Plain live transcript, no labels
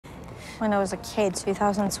When I was a kid,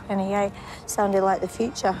 2028 sounded like the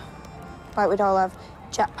future. Like we'd all have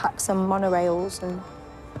jetpacks and monorails and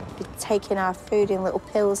be taking our food in little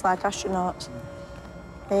pills like astronauts.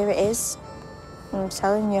 Here it is. I'm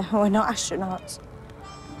telling you, we're not astronauts.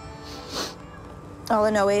 All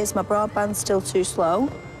I know is my broadband's still too slow.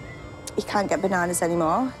 You can't get bananas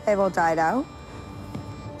anymore. They've all died out.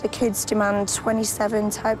 The kids demand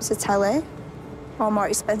 27 types of telly, all more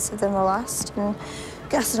expensive than the last, and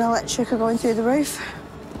gas and electric are going through the roof.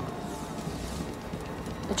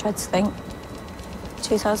 I dread to think.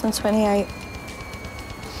 2028.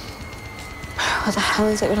 What the hell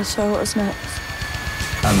is it going to throw at us next?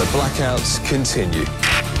 And the blackouts continue.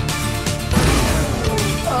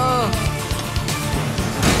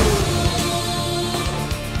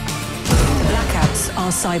 Blackouts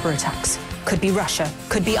are cyber attacks. Could be Russia,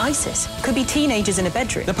 could be ISIS, could be teenagers in a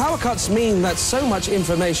bedroom. The power cuts mean that so much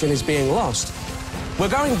information is being lost. We're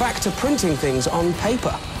going back to printing things on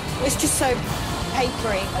paper. It's just so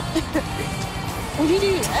papery. Would you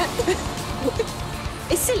do that?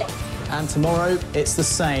 It's silly. And tomorrow, it's the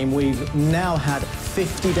same. We've now had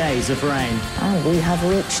 50 days of rain. And we have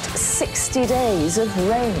reached 60 days of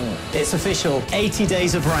rain. It's official, 80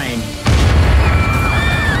 days of rain.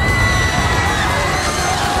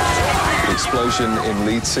 The explosion in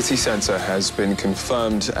Leeds city centre has been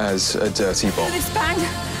confirmed as a dirty bomb. This bang,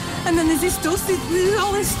 and then there's this dust, there's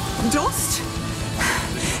all this dust.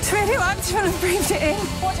 It's radioactive and I've breathed it in.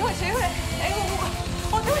 What do I do?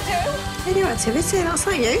 What do I do? Radioactivity, that's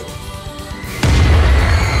not you.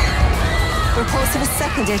 Reports of a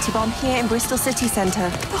second dirty bomb here in Bristol city centre.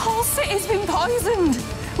 The whole city's been poisoned.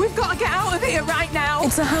 We've got to get out of here right now.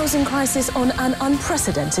 It's a housing crisis on an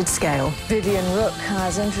unprecedented scale. Vivienne Rook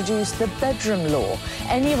has introduced the bedroom law.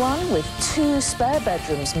 Anyone with 2 spare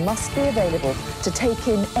bedrooms must be available to take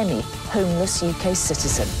in any homeless UK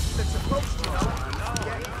citizen.